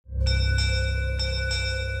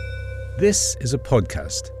This is a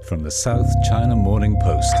podcast from the South China Morning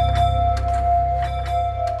Post.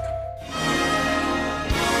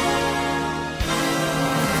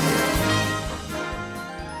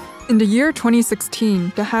 In the year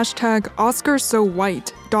 2016, the hashtag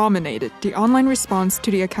 #OscarsSoWhite dominated the online response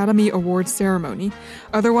to the Academy Awards ceremony,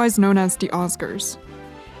 otherwise known as the Oscars.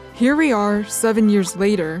 Here we are 7 years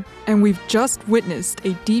later, and we've just witnessed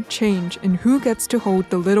a deep change in who gets to hold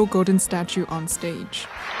the little golden statue on stage.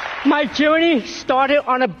 My journey started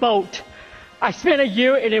on a boat. I spent a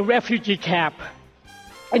year in a refugee camp.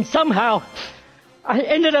 And somehow, I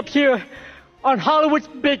ended up here on Hollywood's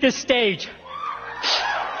biggest stage.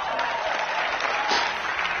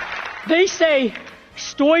 They say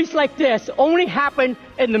stories like this only happen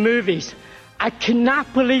in the movies. I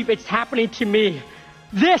cannot believe it's happening to me.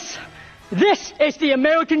 This is the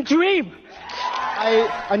American dream.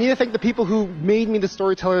 I need to thank the people who made me the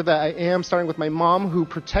storyteller that I am, starting with my mom, who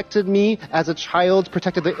protected me as a child,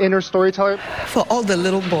 protected the inner storyteller. For all the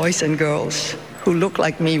little boys and girls who look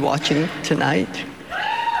like me watching tonight,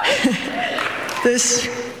 this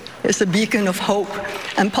is a beacon of hope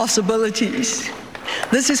and possibilities.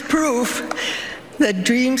 This is proof that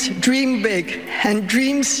dreams dream big and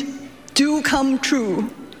dreams do come true.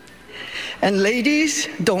 And ladies,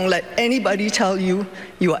 don't let anybody tell you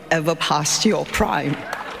you are ever past your prime.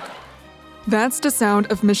 That's the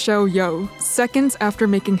sound of Michelle Yeoh, seconds after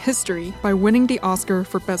making history by winning the Oscar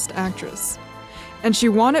for Best Actress. And she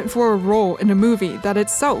won it for a role in a movie that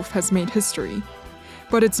itself has made history.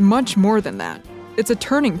 But it's much more than that. It's a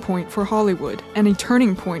turning point for Hollywood and a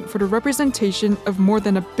turning point for the representation of more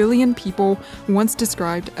than 1 billion people once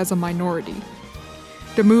described as a minority.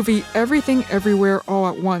 The movie Everything Everywhere All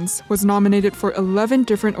at Once was nominated for 11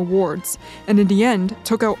 different awards, and in the end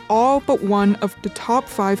took out all but one of the top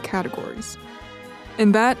 5 categories.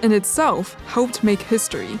 And that in itself helped make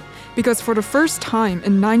history, because for the first time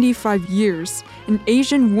in 95 years, an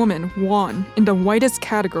Asian woman won in the whitest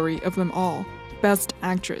category of them all, Best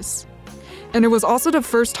Actress. And it was also the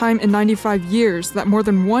first time in 95 years that more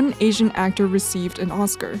than one Asian actor received an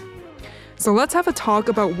Oscar. So let's have a talk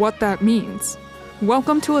about what that means.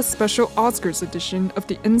 Welcome to a special Oscars edition of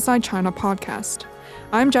the Inside China podcast.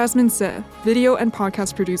 I'm Jasmine Tse, video and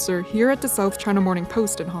podcast producer here at the South China Morning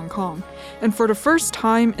Post in Hong Kong. And for the first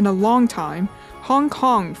time in a long time, Hong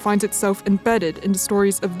Kong finds itself embedded in the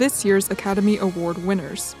stories of this year's Academy Award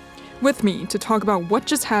winners. With me to talk about what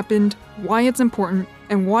just happened, why it's important,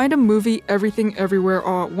 and why the movie Everything Everywhere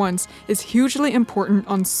All at Once is hugely important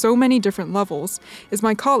on so many different levels is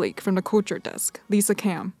my colleague from the Culture Desk, Lisa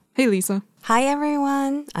Kam. Hey, Lisa. Hi,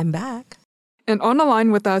 everyone. I'm back. And on the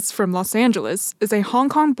line with us from Los Angeles is a Hong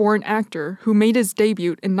Kong-born actor who made his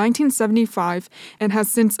debut in 1975 and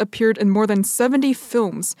has since appeared in more than 70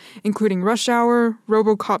 films, including Rush Hour,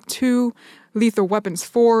 RoboCop 2, Lethal Weapons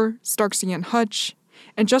 4, Starsky and Hutch,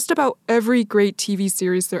 and just about every great TV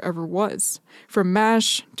series there ever was, from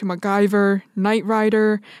MASH to MacGyver, Knight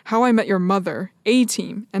Rider, How I Met Your Mother,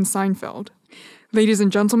 A-Team, and Seinfeld. Ladies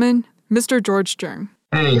and gentlemen, Mr. George Cheung.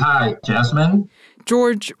 Hey, hi, Jasmine.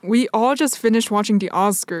 George, we all just finished watching the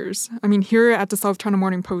Oscars. I mean, here at the South China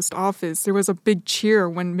Morning Post office, there was a big cheer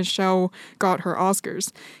when Michelle got her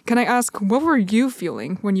Oscars. Can I ask, what were you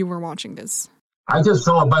feeling when you were watching this? I just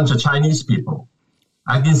saw a bunch of Chinese people.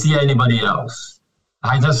 I didn't see anybody else.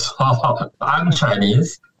 I just saw, I'm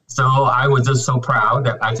Chinese, so I was just so proud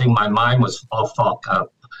that I think my mind was all fogged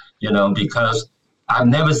up, because I've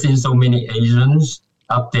never seen so many Asians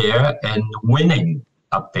up there and winning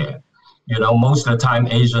up there. Most of the time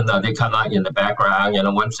Asians, they come out in the background,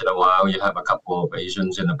 once in a while you have a couple of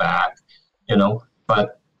Asians in the back,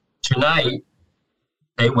 but tonight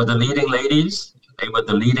they were the leading ladies, they were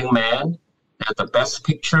the leading man, they had the best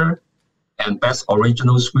picture and best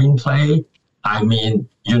original screenplay. I mean,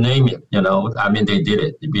 you name it, they did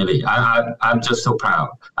it, really. I'm just so proud.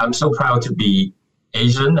 I'm so proud to be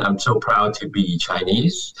Asian. I'm so proud to be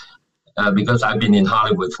Chinese. Because I've been in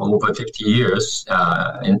Hollywood for over 50 years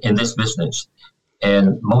in this business.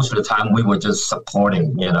 And most of the time we were just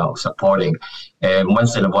supporting. And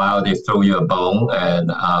once in a while they throw you a bone.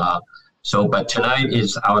 And but tonight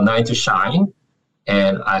is our night to shine.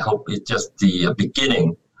 And I hope it's just the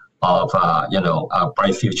beginning of, a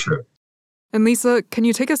bright future. And Lisa, can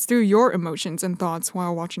you take us through your emotions and thoughts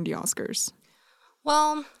while watching the Oscars?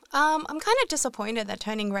 Well, I'm kind of disappointed that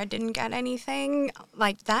Turning Red didn't get anything.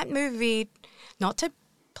 Like, that movie, not to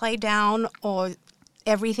play down or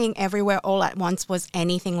Everything Everywhere All at Once was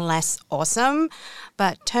anything less awesome,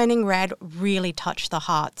 but Turning Red really touched the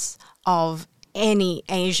hearts of any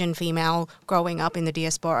Asian female growing up in the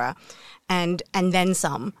diaspora, and then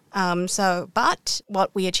some. But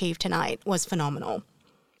what we achieved tonight was phenomenal.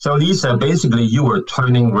 So Lisa, basically you were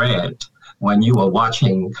turning red when you were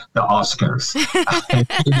watching the Oscars.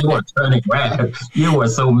 You were turning red. You were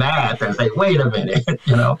so mad and say, wait a minute,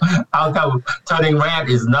 how come turning red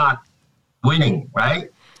is not winning, right?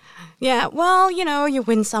 Yeah, well, you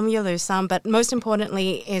win some, you lose some, but most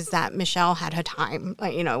importantly is that Michelle had her time.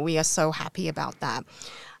 We are so happy about that.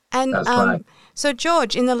 And That's right. So,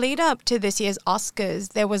 George, in the lead up to this year's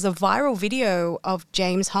Oscars, there was a viral video of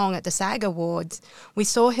James Hong at the SAG Awards. We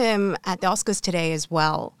saw him at the Oscars today as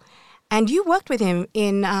well. And you worked with him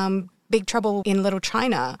in Big Trouble in Little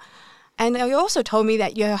China. And you also told me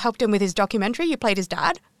that you helped him with his documentary. You played his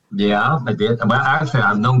dad. Yeah, I did. Well, actually,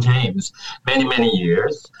 I've known James many, many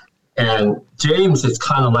years. And James is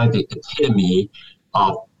kind of like the epitome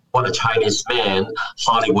of what a Chinese man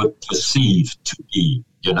Hollywood perceived to be,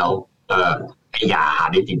 hey, okay, I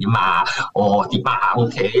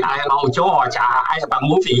know George, I have a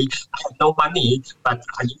movie, I have no money, but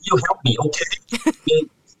you help me, okay?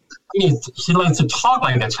 He likes to talk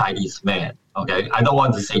like a Chinese man, okay? I don't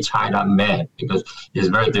want to say China man because it's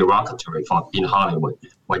very derogatory in Hollywood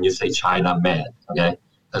when you say China man, okay?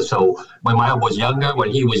 So when he was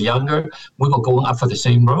younger, we were going up for the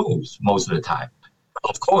same roles most of the time.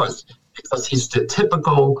 Of course, because he's the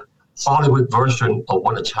typical Hollywood version of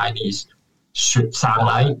what a Chinese should sound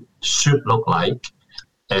like, should look like,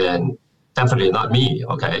 and definitely not me,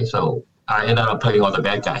 okay? So I ended up playing all the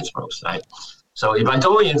bad guys roles, right? So if I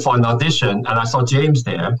go in for an audition and I saw James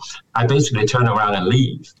there, I basically turn around and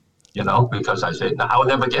leave, because I said, no, I'll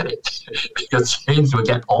never get it because James will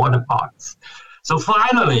get all the parts. So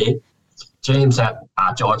finally, James said,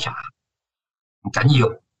 George,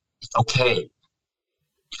 it's okay. If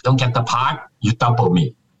you don't get the part, you double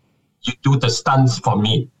me. You do the stunts for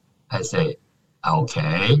me. I say,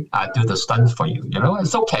 okay, I do the stunts for you.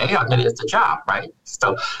 It's okay. I mean, it's a job, right?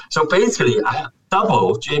 So basically, I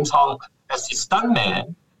double James Hong as his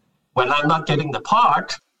stuntman when I'm not getting the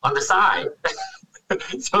part on the side.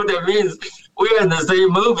 So that means we're in the same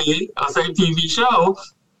movie or same TV show,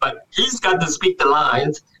 but he's got to speak the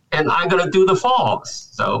lines and I got to do the falls.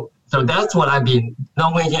 So that's what I've been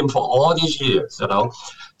knowing him for all these years,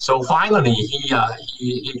 So finally, he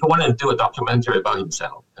wanted to do a documentary about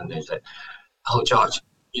himself. And they said, oh, George,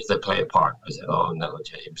 you should play a part. I said, oh, no,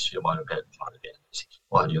 James, you want to play a part again? He said,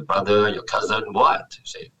 what, your brother, your cousin, what? He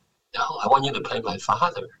said, no, I want you to play my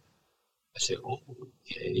father. I said, oh,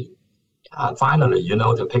 okay. Yeah, finally,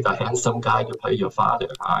 to pick a handsome guy to play your father.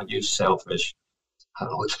 You selfish.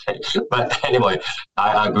 Okay. But anyway,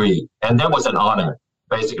 I agree. And that was an honor,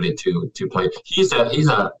 basically, to play. He's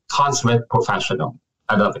a consummate professional.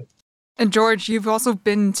 I love it. And George, you've also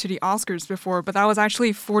been to the Oscars before, but that was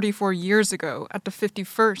actually 44 years ago at the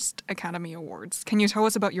 51st Academy Awards. Can you tell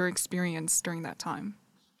us about your experience during that time?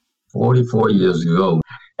 44 years ago.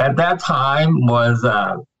 At that time was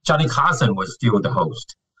Johnny Carson was still the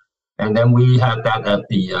host. And then we had that at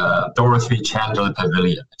the Dorothy Chandler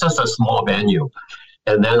Pavilion, just a small venue.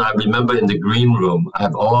 And then I remember in the green room, I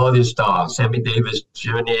have all these stars, Sammy Davis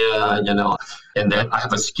Jr., and then I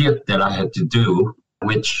have a skit that I had to do,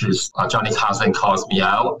 which is Johnny Carson calls me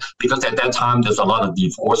out. Because at that time, there's a lot of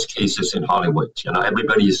divorce cases in Hollywood.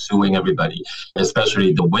 Everybody is suing everybody,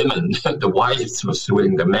 especially the women. The wives were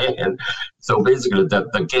suing the man. So basically,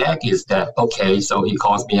 the gag is that, okay, so he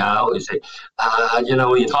calls me out. He said, in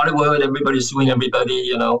Hollywood, everybody's suing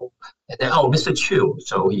everybody, And then, oh, Mr. Chew.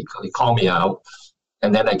 So he called me out.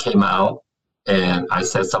 And then I came out and I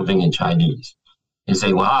said something in Chinese. He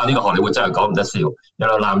said,哇！呢個荷里活真係講唔得笑，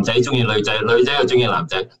男仔中意女仔，女仔又中意男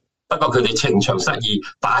仔。不過佢哋情場失意，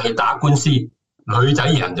大打官司，女仔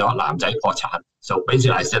贏咗，男仔破產。So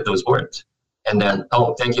basically, I said those words, and then,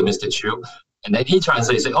 oh, thank you, Mr. Chew. And then he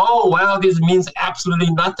translates, oh, well, this means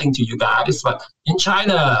absolutely nothing to you guys, but in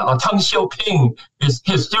China, Teng Xiaoping is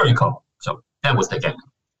hysterical. So that was the game.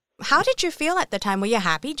 How did you feel at the time? Were you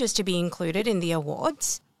happy just to be included in the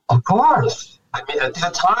awards? Of course. I mean, at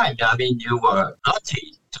that time, you were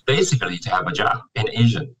lucky to have a job in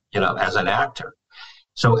Asian, as an actor.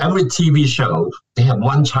 So every TV show, they have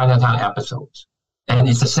one Chinatown episode. And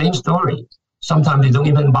it's the same story. Sometimes they don't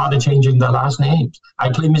even bother changing the last names.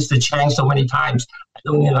 I play Mr. Chang so many times. I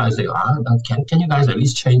don't realize, can you guys at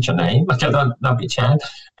least change your name? I cannot not be Chang.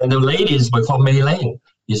 And the ladies were called Mei Ling.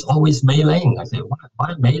 It's always Mei Ling. I say,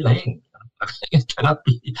 why Mei Ling? It cannot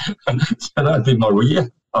be Maria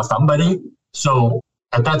or somebody. So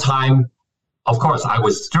at that time, of course, I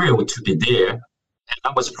was thrilled to be there. And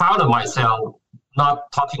I was proud of myself,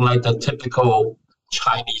 not talking like the typical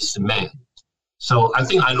Chinese man. So I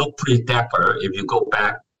think I look pretty dapper. If you go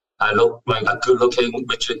back, I look like a good-looking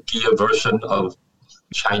Richard Gere version of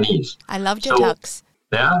Chinese. I loved your tux.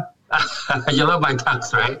 Yeah? You love my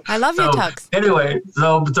tux, right? I love your tux. Anyway,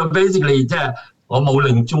 so basically, 我冇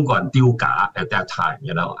令中國人丟架 at that time,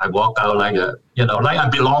 you know. I walk out like I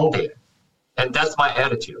belong there. And that's my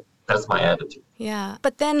attitude. That's my attitude. Yeah.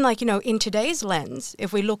 But then, like, you know, in today's lens,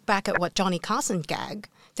 if we look back at what Johnny Carson gagged,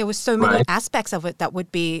 there was so many aspects of it that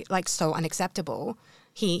would be, like, so unacceptable.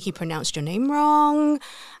 He pronounced your name wrong.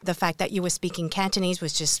 The fact that you were speaking Cantonese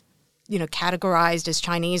was just, you know, categorized as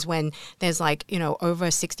Chinese when there's, like, you know,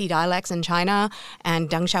 over 60 dialects in China, and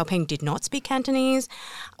Deng Xiaoping did not speak Cantonese.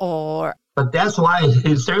 But that's why he's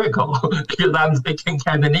hysterical, because I'm speaking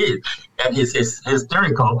Cantonese. And he's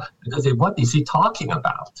hysterical because what is he talking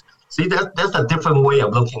about? See, that's a different way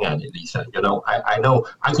of looking at it, Lisa. You know, I know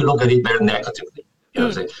I could look at it very negatively. You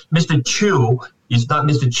know, say, Mr. Chu is not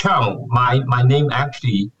Mr. Cheung. My name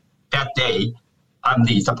actually, that day, I'm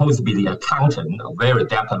supposed to be the accountant, a very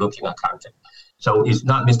dapper-looking accountant. So it's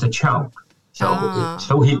not Mr. Cheung.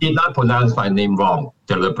 So he did not pronounce my name wrong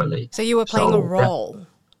deliberately. So you were playing a role.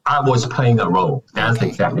 I was playing a role. That's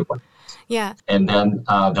exactly what. Yeah. And then,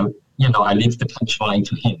 I leave the punchline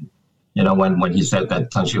to him. You know, when he said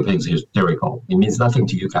that Deng Xiaoping is hysterical, it means nothing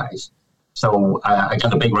to you guys. So I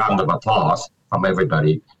got a big round of applause from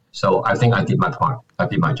everybody. So I think I did my part. I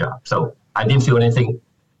did my job. So I didn't feel anything.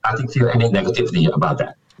 I didn't feel any negativity about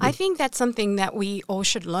that. I think that's something that we all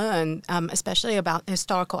should learn, especially about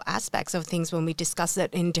historical aspects of things when we discuss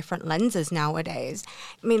it in different lenses nowadays.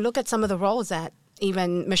 I mean, look at some of the roles that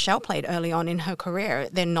even Michelle played early on in her career.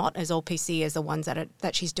 They're not as all PC as the ones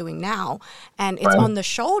that she's doing now. And it's on the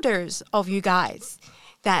shoulders of you guys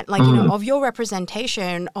that, like, you know, of your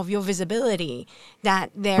representation, of your visibility,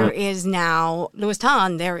 that there is now Louis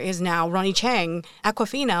Tan, there is now Ronnie Cheng,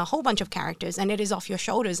 Awkwafina, a whole bunch of characters, and it is off your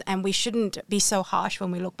shoulders. And we shouldn't be so harsh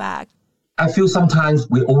when we look back. I feel sometimes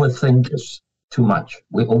we overthink it too much.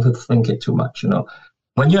 We overthink it too much, you know.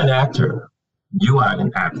 When you're an actor, you are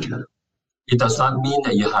an actor. It does not mean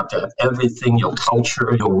that you have to have everything, your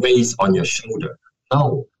culture, your race on your shoulder.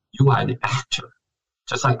 No, you are the actor.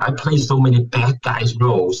 Just like I play so many bad guys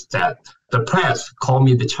roles that the press call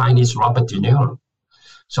me the Chinese Robert De Niro.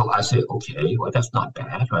 So I say, okay, well, that's not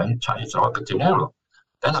bad, right? Chinese Robert De Niro.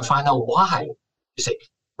 Then I find out why. You say,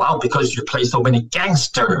 wow, because you play so many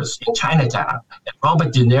gangsters in Chinatown. And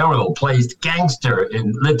Robert De Niro plays gangster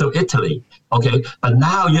in Little Italy. Okay, but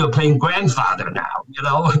now you're playing grandfather now, you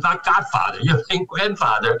know, not Godfather. You're playing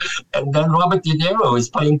grandfather. And then Robert De Niro is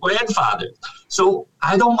playing grandfather. So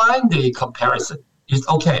I don't mind the comparison. It's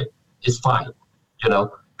okay. It's fine, you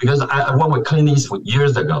know, because I worked with Clint Eastwood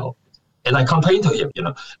years ago. And I complained to him, you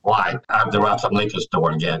know, why? I have to rob some liquor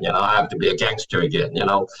store again, you know, I have to be a gangster again, you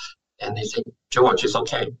know. And he said, George, it's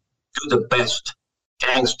okay. Do the best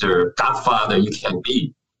gangster, Godfather you can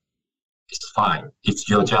be. It's fine. It's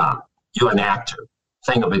your job. You're an actor.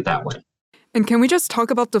 Think of it that way. And can we just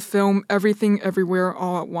talk about the film Everything Everywhere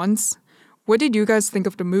All at Once? What did you guys think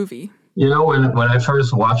of the movie? You know, when I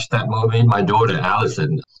first watched that movie, my daughter,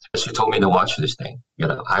 Allison, she told me to watch this thing. You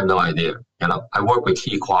know, I have no idea. You know, I worked with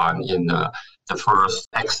Ke Quan in the first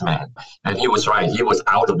X-Men. And he was right. He was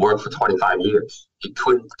out of work for 25 years. He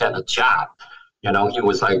couldn't get a job. You know, he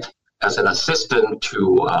was like, as an assistant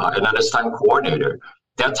to another stunt coordinator.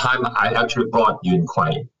 That time, I actually brought Yun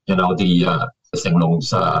Kuai, you know, the Sing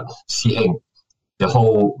Long's Si Hing, the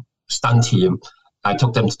whole stunt team. I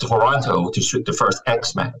took them to Toronto to shoot the first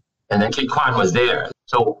X-Men. And then Ke Quan was there.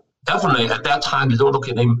 So definitely at that time, you don't look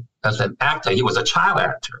at him as an actor. He was a child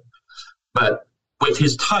actor. But with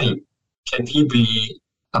his type, can he be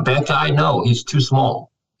a bad guy? No, he's too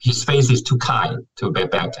small. His face is too kind to be a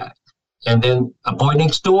bad guy. And then a boy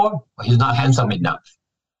next door, he's not handsome enough.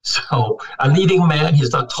 So a leading man,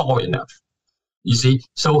 he's not tall enough. You see,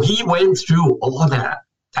 so he went through all that.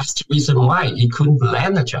 That's the reason why he couldn't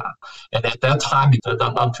land a job. And at that time, he could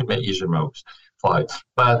have done too many Asian roles for it.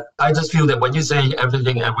 But I just feel that when you say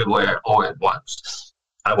everything, everywhere, all at once,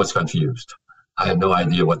 I was confused. I had no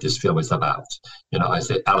idea what this film is about. You know, I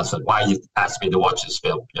said, Allison, why you asked me to watch this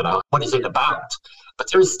film? You know, what is it about? But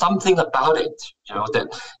there is something about it, you know,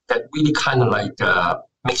 that really kind of like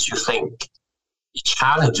makes you think. It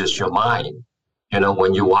challenges your mind, you know,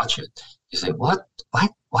 when you watch it. You say, what?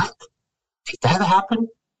 Did that happen?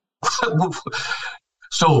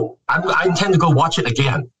 So I intend to go watch it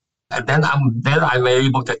again. And then I'm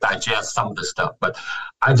able to digest some of the stuff. But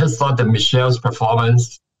I just thought that Michelle's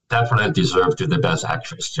performance definitely deserved to be the best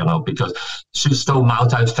actress, you know, because she's so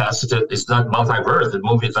multifaceted. It's not multiverse. The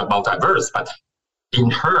movie is not multiverse, but in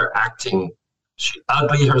her acting, she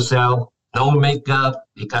ugly herself. no makeup.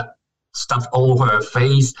 He got stuff all over her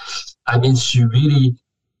face. I mean, she really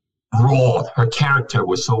raw. Her character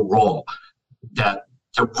was so raw that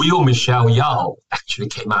the real Michelle Yeoh actually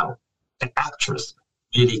came out. The actress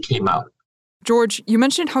really came out. George, you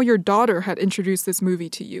mentioned how your daughter had introduced this movie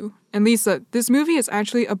to you. And Lisa, this movie is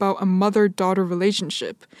actually about a mother-daughter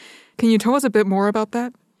relationship. Can you tell us a bit more about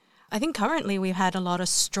that? I think currently we've had a lot of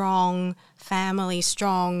strong family,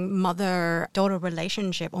 strong mother-daughter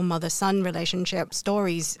relationship or mother-son relationship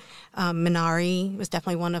stories. Minari was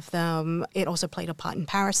definitely one of them. It also played a part in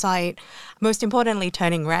Parasite. Most importantly,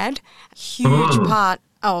 Turning Red, huge part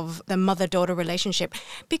of the mother-daughter relationship.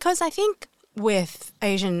 Because I think with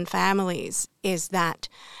Asian families is that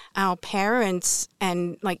our parents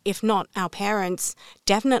and if not our parents,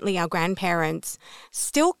 definitely our grandparents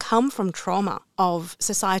still come from trauma of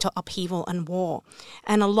societal upheaval and war.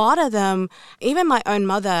 And a lot of them, even my own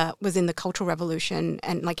mother was in the Cultural Revolution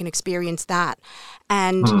and experienced that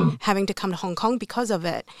and having to come to Hong Kong because of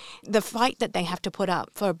it. The fight that they have to put up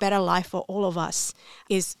for a better life for all of us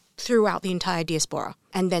is throughout the entire diaspora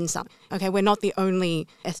and then some. Okay, we're not the only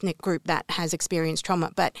ethnic group that has experienced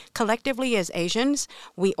trauma, but collectively as Asians,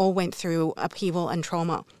 we all went through upheaval and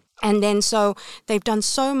trauma. And then so they've done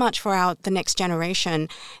so much for the next generation.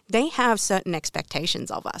 They have certain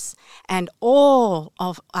expectations of us. And all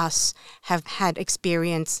of us have had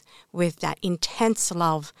experience with that intense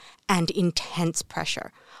love and intense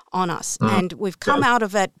pressure on us. And we've come out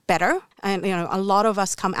of it better. And, a lot of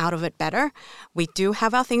us come out of it better. We do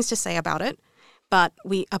have our things to say about it, but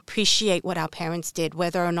we appreciate what our parents did,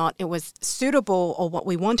 whether or not it was suitable or what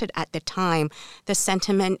we wanted at the time. The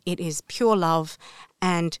sentiment, it is pure love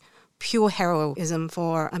and pure heroism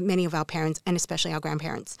for many of our parents and especially our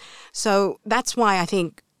grandparents. So that's why I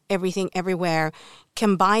think Everything Everywhere,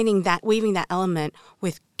 combining that, weaving that element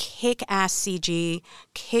with kick-ass CG,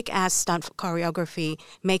 kick-ass stunt choreography,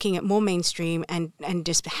 making it more mainstream and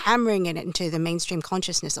just hammering it into the mainstream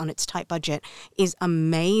consciousness on its tight budget is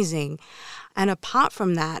amazing. And apart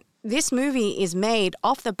from that, this movie is made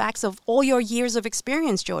off the backs of all your years of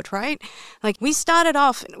experience, George, right? We started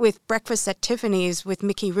off with Breakfast at Tiffany's with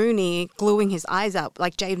Mickey Rooney gluing his eyes up,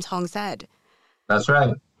 like James Hong said. That's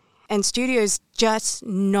right. And studios just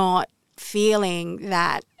not feeling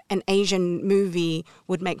that an Asian movie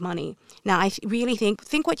would make money. Now, I really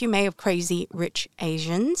think what you may of Crazy Rich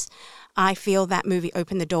Asians. I feel that movie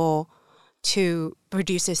opened the door to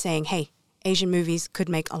producers saying, hey, Asian movies could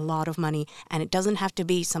make a lot of money, and it doesn't have to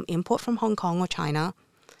be some import from Hong Kong or China.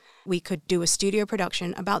 We could do a studio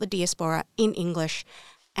production about the diaspora in English,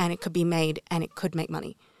 and it could be made, and it could make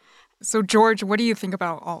money. So, George, what do you think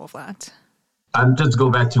about all of that? I'm just go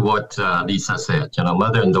back to what Lisa said.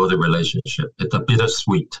 Mother and daughter relationship. It's a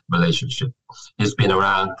bittersweet relationship. It's been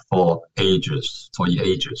around for ages,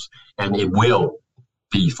 and it will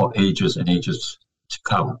be for ages and ages to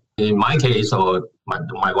come. In my case, or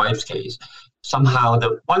my wife's case, somehow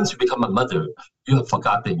once you become a mother, you have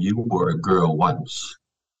forgotten you were a girl once,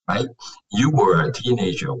 right? You were a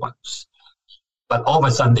teenager once. But all of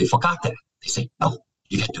a sudden, they forgot that. They say, no,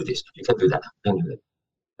 you can do this, you can do that, you can do that.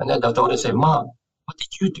 And then the daughter say, Mom, what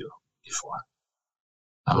did you do before?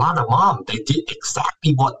 A lot of moms, they did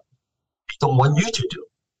exactly what they don't want you to do.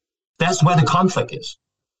 That's where the conflict is.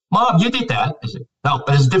 Mom, you did that. I say, no,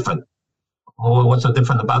 but it's different. Oh, what's so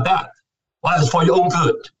different about that? Well, it's for your own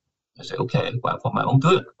good. I say, okay, well, for my own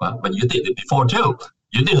good. Well, but you did it before too.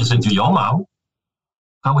 You didn't listen to your mom.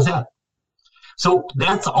 How was that? So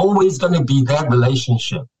that's always going to be that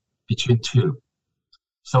relationship between two.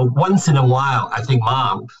 So once in a while, I think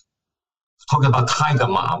mom, talking about tiger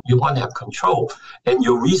mom, you want to have control. And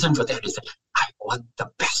your reason for that is that I want the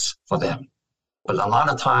best for them. But a lot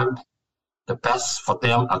of time, the best for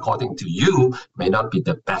them, according to you, may not be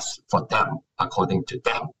the best for them, according to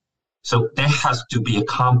them. So there has to be a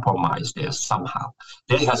compromise there somehow.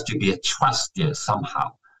 There has to be a trust there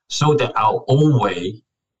somehow, so that our old way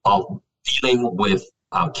of dealing with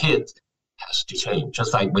our kids has to change.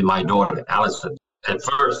 Just like with my daughter, Allison. At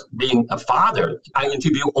first, being a father, I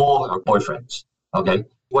interview all her boyfriends, okay?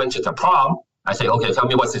 Went to the prom. I say, okay, tell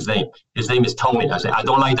me what's his name. His name is Tony. I say, I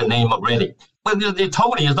don't like the name already. Well, the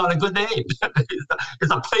Tony is not a good name.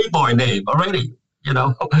 It's a Playboy name already,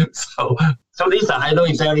 So Lisa, I know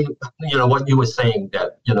exactly, what you were saying,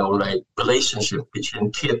 that, relationship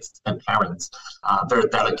between kids and parents, very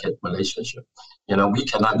delicate relationship. We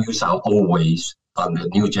cannot use our old ways on the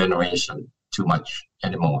new generation too much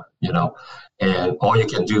anymore, and all you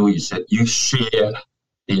can do is that you share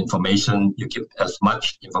the information, you give as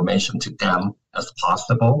much information to them as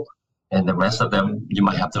possible, and the rest of them, you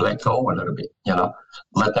might have to let go a little bit,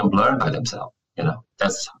 let them learn by themselves,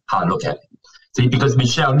 That's how I look at it. See, because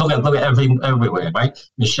Michelle, look at everywhere, right?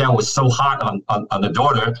 Michelle was so hard on the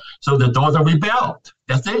daughter, so the daughter rebelled.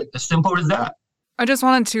 That's it. As simple as that. I just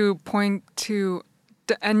wanted to point to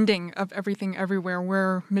the ending of Everything Everywhere,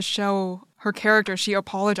 where Michelle, her character, she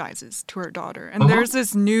apologizes to her daughter. And there's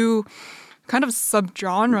this new kind of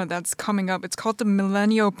subgenre that's coming up. It's called the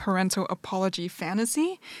millennial parental apology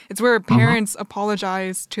fantasy. It's where parents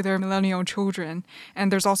apologize to their millennial children.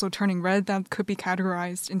 And there's also Turning Red that could be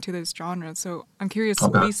categorized into this genre. So I'm curious,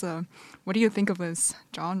 Lisa, what do you think of this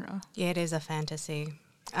genre? Yeah, it is a fantasy.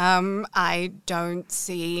 I don't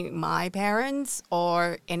see my parents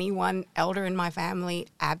or anyone elder in my family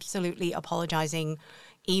absolutely apologizing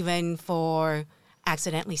even for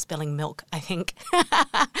accidentally spilling milk, I think.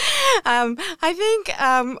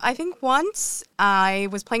 I think once I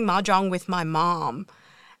was playing mahjong with my mom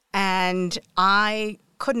and I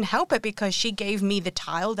couldn't help it because she gave me the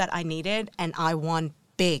tile that I needed and I won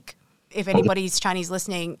big. If anybody's Chinese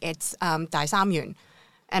listening, it's Dai Sam Yun.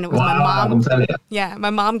 And it was my mom. Yeah, my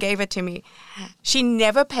mom gave it to me. She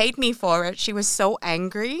never paid me for it. She was so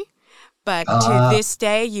angry. But to this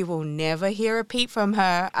day, you will never hear a peep from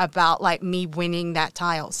her about like me winning that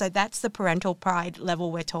tile. So that's the parental pride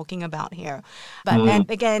level we're talking about here. But and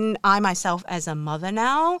again, I myself as a mother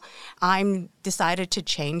now, I'm decided to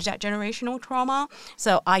change that generational trauma.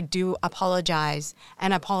 So I do apologize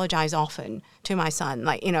and apologize often to my son.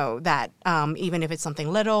 Like, that even if it's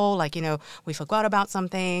something little, like, we forgot about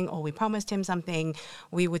something or we promised him something,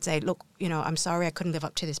 we would say, look, I'm sorry I couldn't live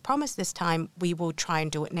up to this promise this time. We will try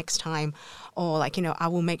and do it next time. Or like, I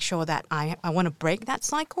will make sure that I want to break that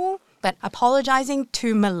cycle. But apologizing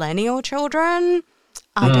to millennial children,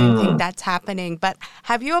 I don't think that's happening. But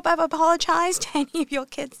have you ever apologized to any of your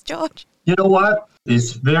kids, George? You know what?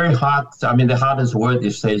 It's very hard. I mean, the hardest word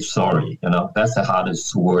is say sorry. That's the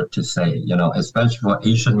hardest word to say, especially for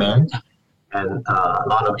Asian men. And a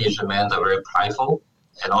lot of Asian men are very prideful.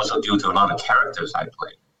 And also due to a lot of characters I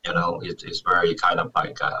play, it's very kind of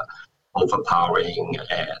like overpowering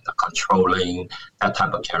and controlling, that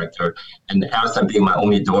type of character. And Alison being my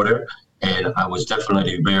only daughter, and I was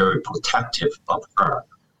definitely very protective of her.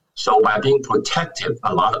 So by being protective,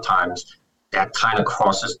 a lot of times that kind of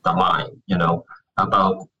crosses the line,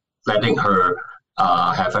 about letting her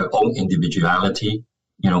have her own individuality,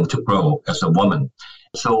 to grow as a woman.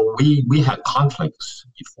 So we had conflicts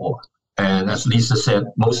before. And as Lisa said,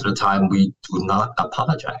 most of the time we do not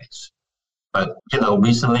apologize. But,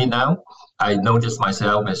 recently now, I noticed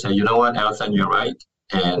myself and say, you know what, Alison, you're right.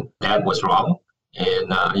 And Dad was wrong.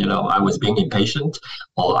 And, I was being impatient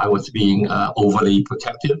or I was being overly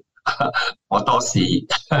protective or tossy,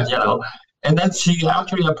 And then she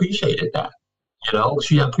actually appreciated that.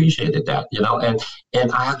 She appreciated that,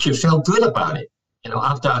 and I actually felt good about it,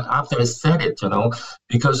 after I said it,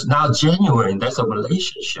 because now genuine, there's a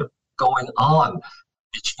relationship going on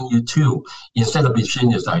between you two instead of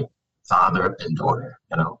between just like father and daughter,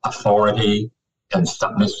 authority and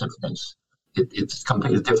submissiveness. It's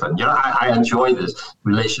completely different. I enjoy this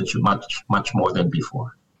relationship much more than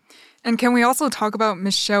before. And can we also talk about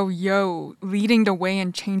Michelle Yeoh leading the way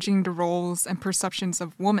in changing the roles and perceptions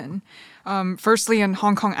of women? Firstly, in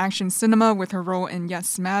Hong Kong action cinema with her role in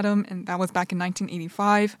Yes, Madam, and that was back in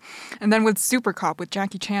 1985. And then with Super Cop with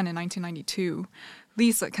Jackie Chan in 1992.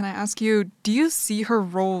 Lisa, can I ask you, do you see her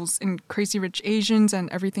roles in Crazy Rich Asians and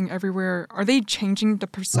Everything Everywhere, are they changing the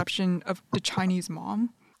perception of the Chinese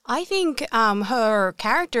mom? I think her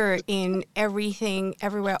character in Everything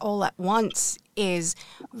Everywhere All at Once is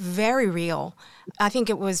very real. I think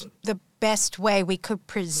it was the best way we could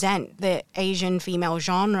present the Asian female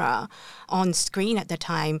genre on screen at the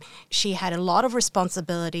time. She had a lot of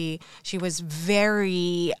responsibility. She was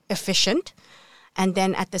very efficient. And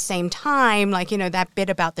then at the same time, that bit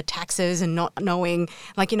about the taxes and not knowing,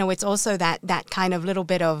 it's also that kind of little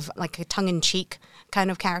bit of like a tongue-in-cheek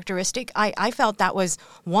kind of characteristic. I felt that was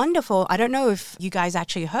wonderful. I don't know if you guys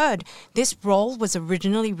actually heard, this role was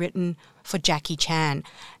originally written for Jackie Chan.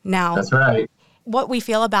 Now, that's right. What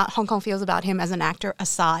Hong Kong feels about him as an actor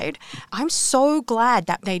aside, I'm so glad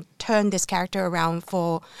that they turned this character around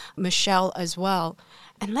for Michelle as well.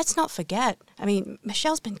 And let's not forget,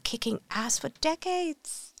 Michelle's been kicking ass for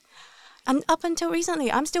decades. And up until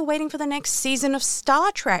recently, I'm still waiting for the next season of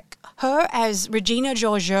Star Trek. Her as Regina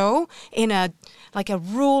Georgiou in a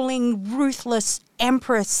ruling, ruthless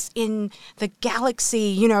empress in the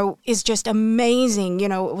galaxy, is just amazing. It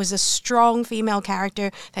was a strong female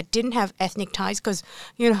character that didn't have ethnic ties because,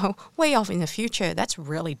 way off in the future, that's a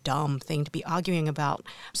really dumb thing to be arguing about.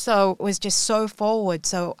 So it was just so forward.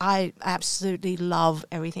 So I absolutely love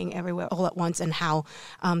Everything Everywhere All at Once and how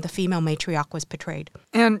the female matriarch was portrayed.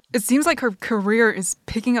 And it seems like her career is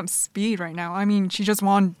picking up speed right now. I mean, she just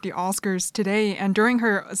won the Oscars today, and during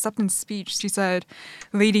her acceptance speech, she said,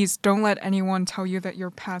 "Ladies, don't let anyone tell you that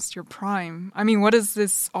you're past your prime." I mean, what does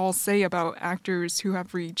this all say about actors who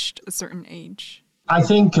have reached a certain age? I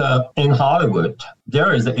think in Hollywood,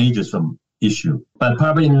 there is an ageism issue, but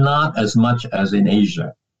probably not as much as in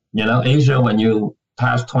Asia. Asia, when you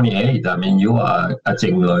pass 28, I mean, you are a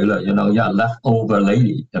井女了, you're a leftover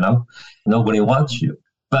lady, nobody wants you.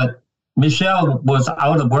 But Michelle was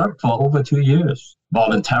out of work for over 2 years,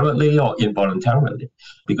 voluntarily or involuntarily,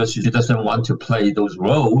 because she doesn't want to play those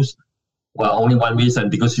roles. Well, only one reason,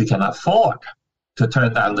 because she can afford to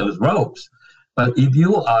turn down those roles. But if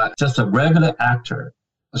you are just a regular actor,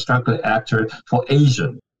 a struggling actor for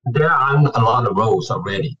Asian, there aren't a lot of roles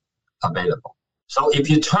already available. So if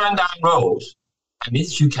you turn down roles, that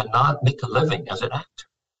means you cannot make a living as an actor.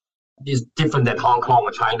 It's different than Hong Kong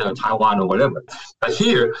or China or Taiwan or whatever. But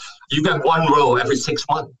here, you get one role every 6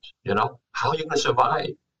 months, How are you going to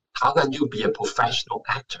survive? How can you be a professional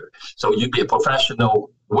actor? So you be a professional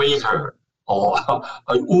waiter or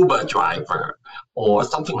an Uber driver or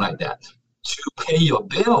something like that to pay your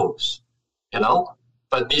bills,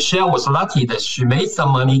 But Michelle was lucky that she made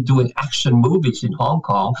some money doing action movies in Hong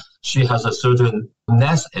Kong. She has a certain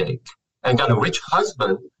nest egg and got a rich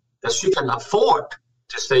husband that she can afford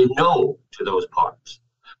to say no to those parts.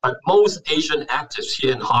 But most Asian actors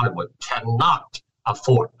here in Hollywood cannot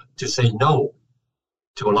afford to say no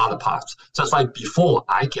to a lot of parts. Just like before,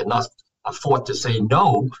 I cannot afford to say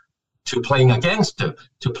no to playing a gangster,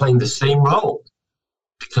 to playing the same role,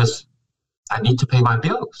 because I need to pay my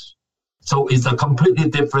bills. So it's a completely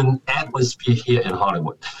different atmosphere here in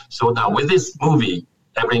Hollywood. So now with this movie,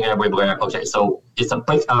 Everything Everywhere, okay, so it's a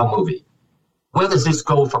breakout movie. Where does this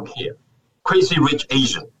go from here? Crazy Rich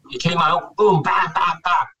Asian. It came out, boom, bam, bam,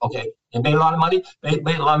 bam. Okay, it made a lot of money.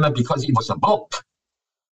 Made a lot of money because it was a book.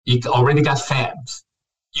 It already got fans.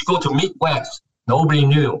 You go to Midwest, nobody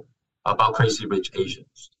knew about Crazy Rich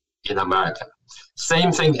Asians in America.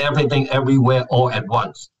 Same thing, Everything Everywhere All at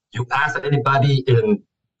Once. You ask anybody in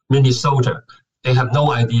Minnesota, they have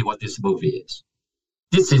no idea what this movie is.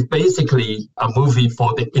 This is basically a movie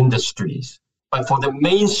for the industries. But for the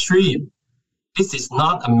mainstream, this is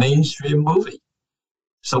not a mainstream movie.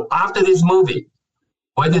 So after this movie,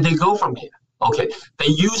 where did they go from here? Okay, they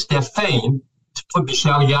used their fame to put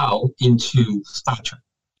Michelle Yeoh into Star Trek.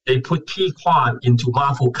 They put T. Kwan into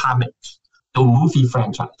Marvel Comics, the movie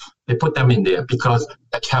franchise. They put them in there because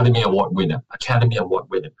Academy Award winner.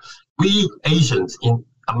 We Asians in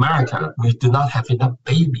America, we do not have enough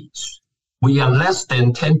babies. We are less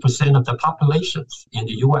than 10% of the population in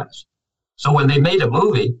the US. So when they made a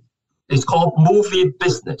movie, it's called movie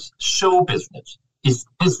business, show business. It's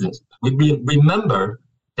business. We remember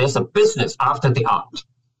there's a business after the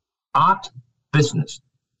art business.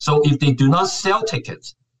 So if they do not sell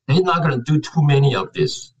tickets, they're not going to do too many of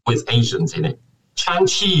this with Asians in it.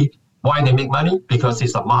 Shang-Chi, why they make money? Because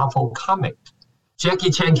it's a Marvel comic.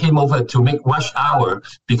 Jackie Chan came over to make Rush Hour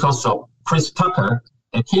because of Chris Tucker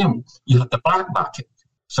and him. You have the black market.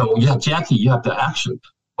 So you have Jackie, you have the action.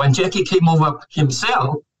 When Jackie came over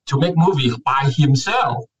himself to make movies by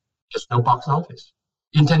himself, there's no box office.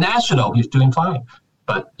 International, he's doing fine,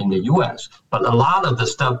 but in the US. But a lot of the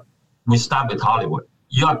stuff, we start with Hollywood.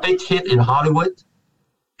 You're a big hit in Hollywood,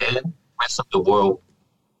 and the rest of the world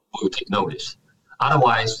will take notice.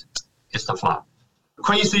 Otherwise, it's a flop.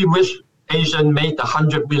 Crazy Rich Asian made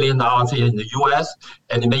 $100 million here in the US,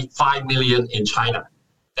 and it made $5 million in China.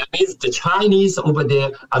 That means the Chinese over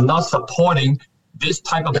there are not supporting this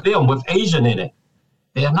type of film with Asian in it.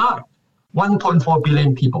 They are not. 1.4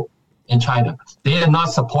 billion people in China. They are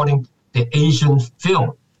not supporting the Asian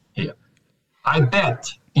film here. I bet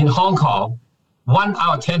in Hong Kong, 1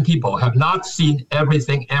 out of 10 people have not seen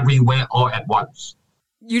Everything Everywhere All at Once.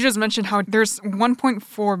 You just mentioned how there's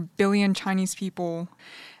 1.4 billion Chinese people,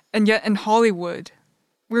 and yet in Hollywood,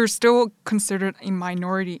 we're still considered a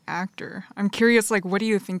minority actor. I'm curious, what do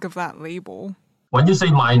you think of that label? When you say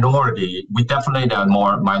minority, we definitely are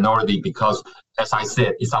more minority because, as I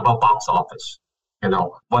said, it's about box office.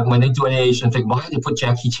 When they do an Asian thing, why they put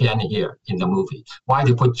Jackie Chan here in the movie? Why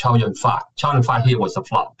they put Chow Yun-fat? Chow Yun-fat here was a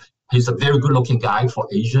flop. He's a very good-looking guy for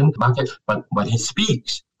Asian market, but when he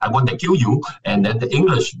speaks, I want to kill you, and then the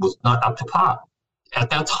English was not up to par. At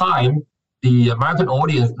that time, the American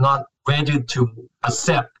audience not ready to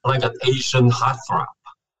accept like an Asian heartthrob,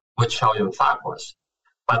 which Chow Yun-fat was,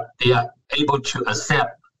 but they are able to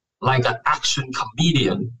accept like an action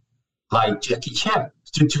comedian like Jackie Chan.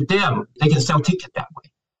 To them, they can sell tickets that way,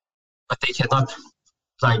 but they cannot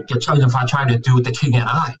like Chow Yun-fat trying to do The King and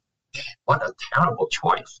I. Man, what a terrible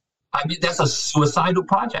choice! I mean, that's a suicidal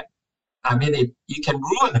project. I mean, you can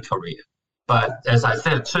ruin a career. But as I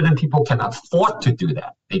said, certain people can afford to do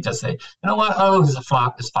that. They just say, you know what, oh, it's a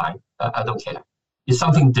flop, it's fine. I don't care. It's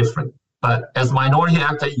something different. But as minority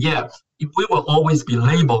actor, yeah, we will always be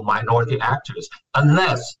labeled minority actors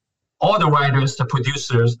unless all the writers, the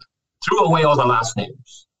producers, threw away all the last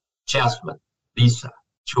names. Jasmine, Lisa,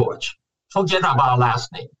 George. Forget about our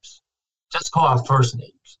last names. Just call our first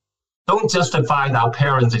names. Don't justify our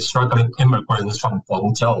parents as struggling immigrants from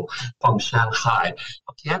Guangzhou, from Shanghai.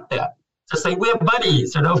 Forget that. Just say, we're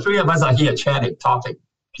buddies. You know, three of us are here chatting, talking,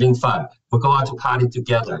 having fun. We go out to party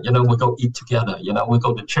together. You know, we go eat together. You know, we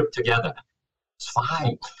go to trip together. It's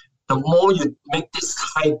fine. The more you make this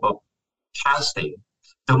type of casting,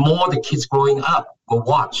 the more the kids growing up will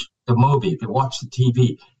watch the movie, they watch the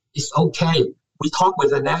TV. It's okay. We talk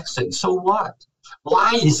with an accent. So what?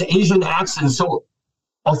 Why is Asian accent so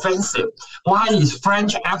offensive? Why is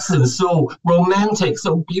French accent so romantic,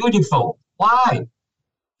 so beautiful? Why?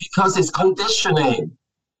 Because it's conditioning.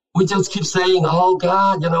 We just keep saying, oh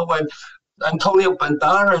God, you know, when Antonio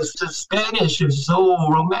Banderas, the Spanish is so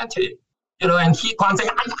romantic. You know, and he can't say,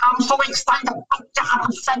 I'm so excited. Oh God,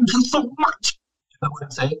 thank you so much. You know what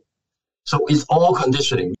I'm saying? So it's all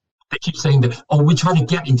conditioning. They keep saying that, oh, we're trying to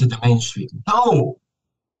get into the mainstream. No,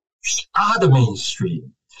 we are the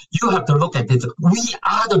mainstream. You have to look at this. We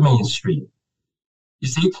are the mainstream. You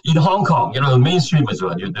see, in Hong Kong, you know, the mainstream as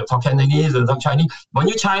well. You talk Cantonese, you talk Chinese. When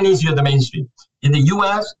you're Chinese, you're the mainstream. In the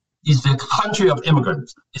U.S., it's the country of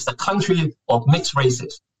immigrants. It's the country of mixed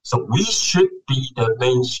races. So we should be the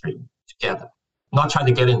mainstream together, not trying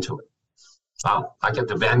to get into it. Wow, I get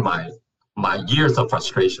to vent my years of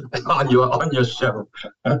frustration on your show.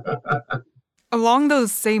 Along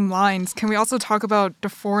those same lines, can we also talk about the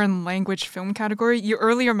foreign language film category? You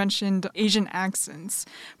earlier mentioned Asian accents,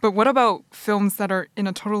 but what about films that are in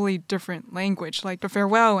a totally different language, like The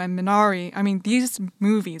Farewell and Minari? I mean, these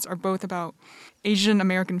movies are both about Asian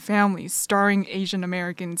American families, starring Asian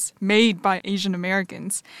Americans, made by Asian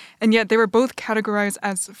Americans, and yet they were both categorized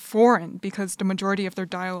as foreign because the majority of their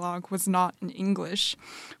dialogue was not in English.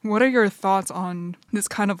 What are your thoughts on this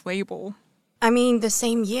kind of label? I mean, the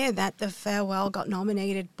same year that The Farewell got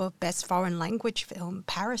nominated for Best Foreign Language Film,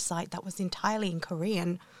 Parasite, that was entirely in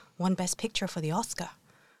Korean, won Best Picture for the Oscar.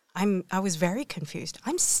 I was very confused.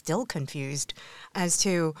 I'm still confused as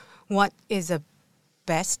to what is a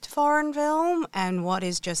best foreign film and what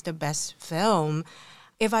is just a best film.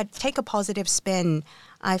 If I take a positive spin,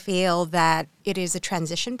 I feel that it is a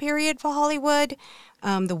transition period for Hollywood.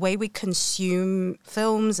 The way we consume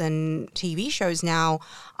films and TV shows now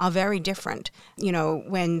are very different. You know,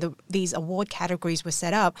 when these award categories were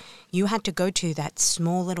set up, you had to go to that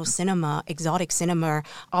small little cinema, exotic cinema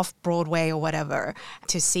off Broadway or whatever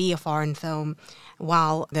to see a foreign film,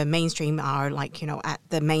 while the mainstream are like, you know, at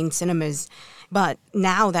the main cinemas. But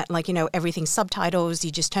now that, like, you know, everything's subtitles,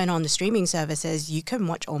 you just turn on the streaming services, you can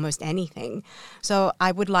watch almost anything. So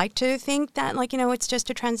I would like to think that, like, you know, it's just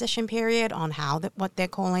a transition period on what they're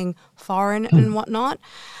calling foreign and whatnot.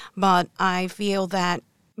 But I feel that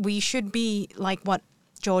we should be, like what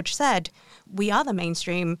George said, we are the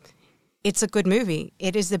mainstream. It's a good movie.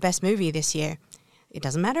 It is the best movie this year. It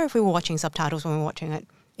doesn't matter if we were watching subtitles when we were watching it.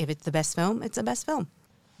 If it's the best film, it's the best film.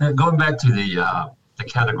 Going back to the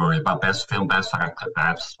category about best film, best actor,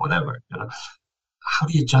 best whatever, you know, how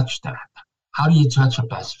do you judge that? How do you judge a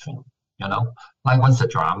best film? You know, like one's a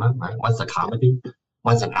drama, right? One's a comedy,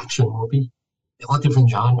 one's an action movie. They're all different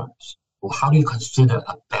genres. Well, how do you consider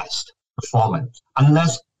a best performance?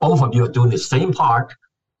 Unless both of you are doing the same part,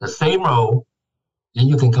 the same role, then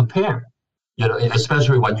you can compare. You know,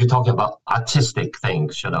 especially when you're talking about artistic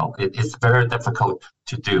things, you know, it's very difficult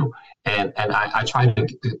to do. And I try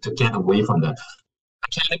to get away from that.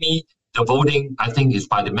 Academy, the voting, I think, is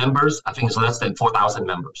by the members. I think it's less than 4,000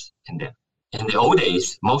 members in there. In the old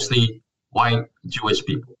days, mostly white Jewish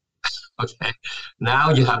people. Okay.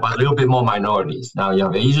 Now you have a little bit more minorities. Now you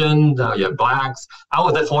have Asians, now you have blacks. Out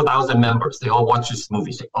of the 4,000 members, they all watch this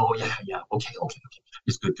movie, say, oh, yeah, okay.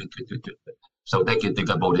 It's good. So they get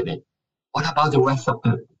voted in. What about the rest of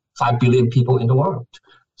the 5 billion people in the world?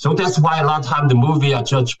 So that's why a lot of times the movie are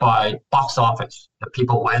judged by box office. The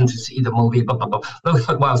people went to see the movie, blah, blah, blah.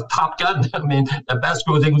 Look, well, Top Gun, I mean, the best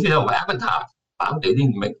grossing film, Avatar. Well, they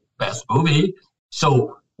didn't make best movie.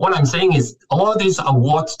 So what I'm saying is all this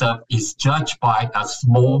award stuff is judged by a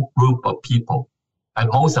small group of people, and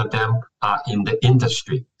most of them are in the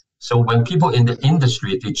industry. So when people in the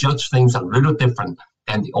industry, they judge things a little different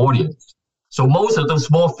than the audience. So most of those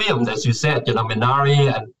small films, as you said,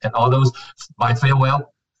 Minari and all those, My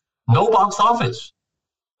Farewell, no box office.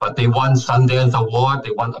 But they won Sundance Award,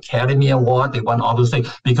 they won Academy Award, they won all those things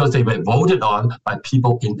because they were voted on by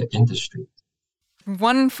people in the industry.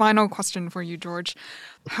 One final question for you, George.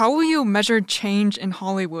 How will you measure change in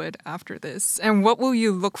Hollywood after this? And what will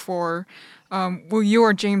you look for? Will you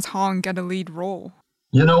or James Hong get a lead role?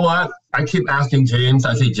 You know what? I keep asking James,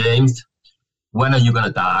 I say, James, when are you going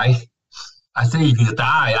to die? I say, if you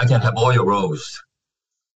die, I can have all your roles.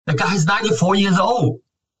 The guy's 94 years old.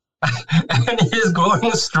 And he's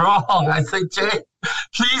growing strong. I say, James,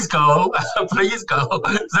 please go, please go, so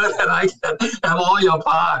that I can have all your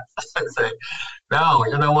parts. I say, no,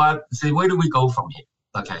 you know what? See, where do we go from here?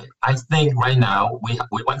 Okay, I think right now we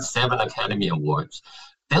won 7 Academy Awards.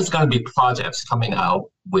 There's going to be projects coming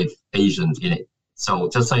out with Asians in it. So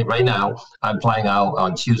just like right now, I'm flying out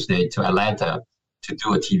on Tuesday to Atlanta to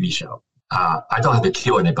do a TV show. I don't have to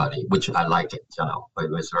kill anybody, which I like it, but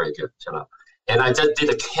it was very good, And I just did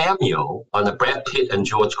a cameo on the Brad Pitt and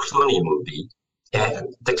George Clooney movie.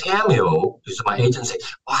 And the cameo, is my agent said,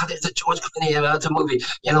 wow, there's a George Clooney and it's a movie,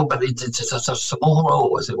 but it's a small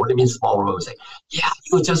role. I said, what do you mean small role? I said, yeah,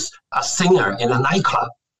 you were just a singer in a nightclub.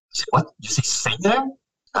 I said, what? You say singer?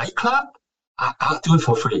 Nightclub? I'll do it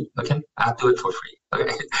for free, okay? I'll do it for free,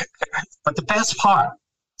 okay? But the best part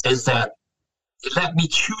is that it let me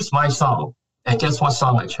choose my song. And guess what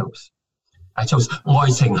song I chose? I chose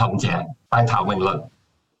愛情陷阱 by 譚詠麟.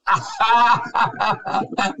 I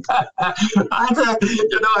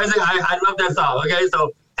love that song, okay?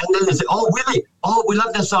 So, and then they say, oh, really? Oh, we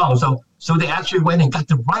love that song. So they actually went and got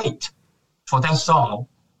the right for that song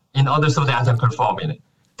in order so that I can perform in it.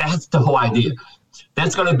 That's the whole idea.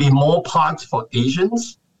 There's going to be more parts for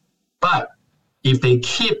Asians, but if they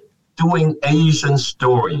keep doing Asian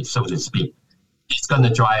stories, so to speak, it's going to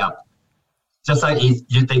dry up. Just like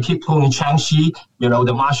if they keep pulling Changxi,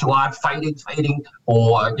 the martial art fighting,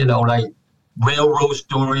 or, like railroad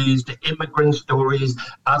stories, the immigrant stories,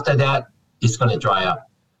 after that, it's going to dry up.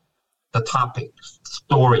 The topic,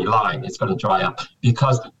 storyline is going to dry up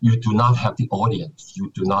because you do not have the audience.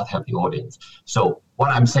 You do not have the audience. So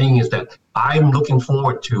what I'm saying is that I'm looking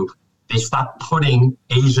forward to they start putting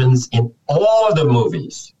Asians in all the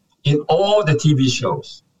movies, in all the TV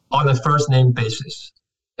shows on a first name basis.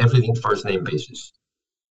 Everything first name basis.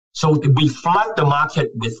 So we flood the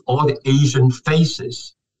market with all the Asian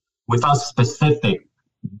faces without specific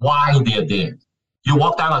why they're there. You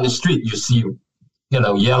walk down on the street, you see,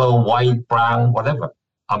 yellow, white, brown, whatever.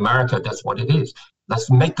 America, that's what it is. Let's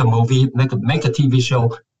make a movie, make a TV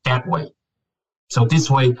show that way. So this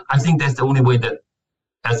way, I think that's the only way that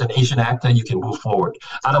as an Asian actor, you can move forward.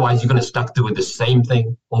 Otherwise, you're going to stuck doing the same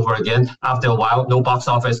thing over again. After a while, no box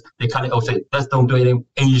office. They kind of say, let's don't do any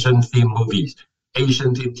Asian-themed movies,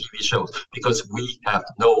 Asian-themed TV shows, because we have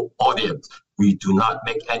no audience. We do not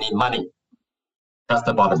make any money. That's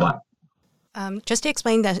the bottom line. Just to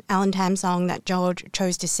explain the Alan Tam song that George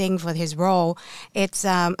chose to sing for his role, it's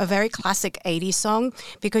a very classic 80s song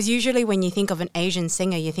because usually when you think of an Asian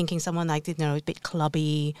singer, you're thinking someone like, a bit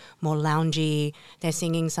clubby, more loungy. They're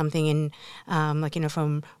singing something in,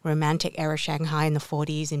 from romantic era Shanghai in the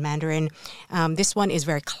 40s in Mandarin. This one is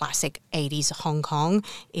very classic 80s Hong Kong.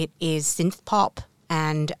 It is synth pop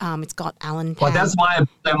and it's got Alan Tam. Well, that's why I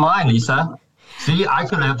put mine, Lisa. See, I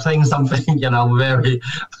could have sang something, very...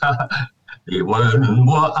 你问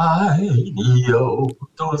我爱你有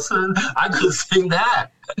多深 I could sing that.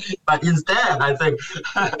 But instead, I think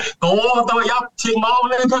我都入前望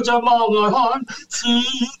你卻像望外看始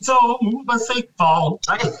終不釋放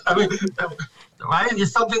I mean, right?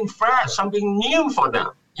 It's something fresh, something new for them,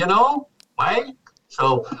 right?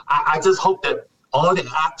 So I just hope that all the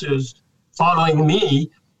actors following me,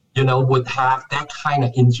 would have that kind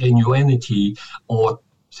of ingenuity or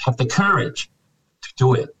have the courage to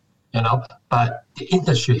do it. But the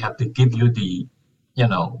industry have to give you the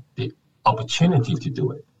opportunity to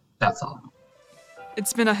do it. That's all.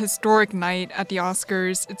 It's been a historic night at the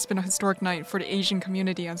Oscars. It's been a historic night for the Asian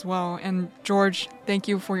community as well. And George, thank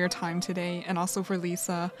you for your time today, and also for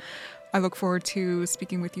Lisa. I look forward to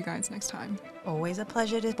speaking with you guys next time. Always a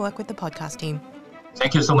pleasure to work with the podcast team.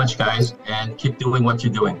 Thank you so much, guys, and keep doing what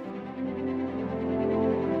you're doing.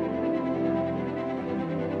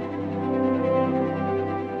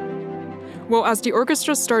 Well, as the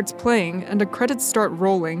orchestra starts playing and the credits start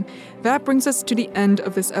rolling, that brings us to the end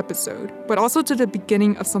of this episode, but also to the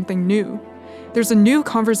beginning of something new. There's a new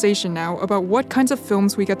conversation now about what kinds of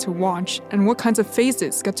films we get to watch and what kinds of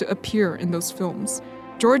faces get to appear in those films.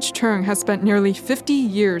 George Cheung has spent nearly 50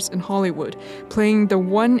 years in Hollywood playing the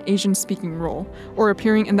one Asian-speaking role, or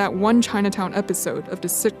appearing in that one Chinatown episode of the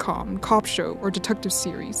sitcom, cop show, or detective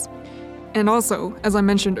series. And also, as I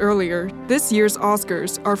mentioned earlier, this year's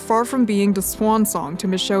Oscars are far from being the swan song to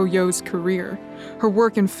Michelle Yeoh's career. Her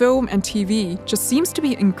work in film and TV just seems to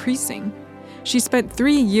be increasing. She spent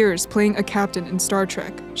 3 years playing a captain in Star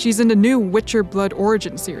Trek. She's in the new Witcher Blood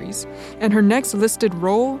Origin series, and her next listed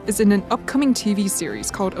role is in an upcoming TV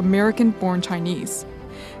series called American Born Chinese.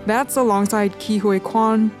 That's alongside Ke Huy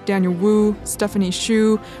Quan, Daniel Wu, Stephanie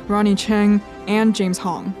Hsu, Ronnie Cheng, and James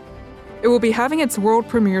Hong. It will be having its world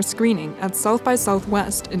premiere screening at South by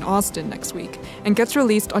Southwest in Austin next week and gets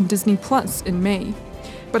released on Disney Plus in May.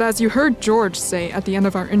 But as you heard George say at the end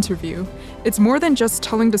of our interview, it's more than just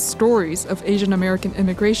telling the stories of Asian American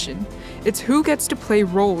immigration. It's who gets to play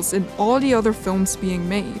roles in all the other films being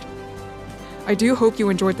made. I do hope you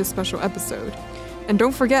enjoyed this special episode. And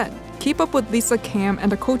don't forget, keep up with Lisa Cam and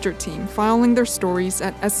the Culture team filing their stories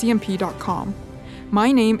at scmp.com.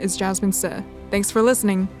 My name is Jasmine Tse. Thanks for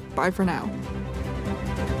listening. Bye for now.